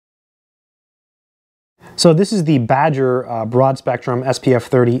So this is the Badger Broad Spectrum SPF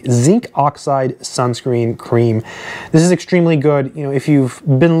 30 Zinc Oxide Sunscreen Cream. This is extremely good. You know, if you've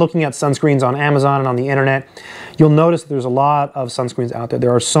been looking at sunscreens on Amazon and on the internet, you'll notice there's a lot of sunscreens out there.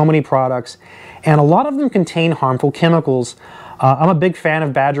 There are so many products, and a lot of them contain harmful chemicals. I'm a big fan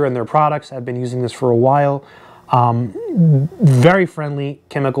of Badger and their products. I've been using this for a while. Very friendly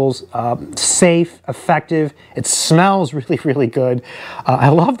chemicals, safe, effective. It smells really, really good. I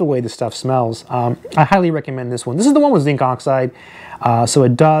love the way this stuff smells. I highly recommend this one. This is the one with zinc oxide, so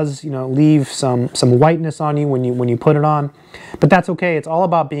it does, you know, leave some whiteness on you when you put it on, but that's okay. It's all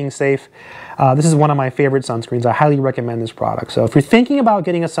about being safe. This is one of my favorite sunscreens. I highly recommend this product. So if you're thinking about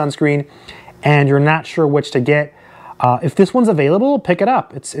getting a sunscreen and you're not sure which to get, if this one's available, pick it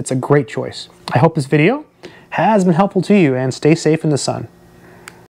up. It's a great choice. I hope this video has been helpful to you, and stay safe in the sun.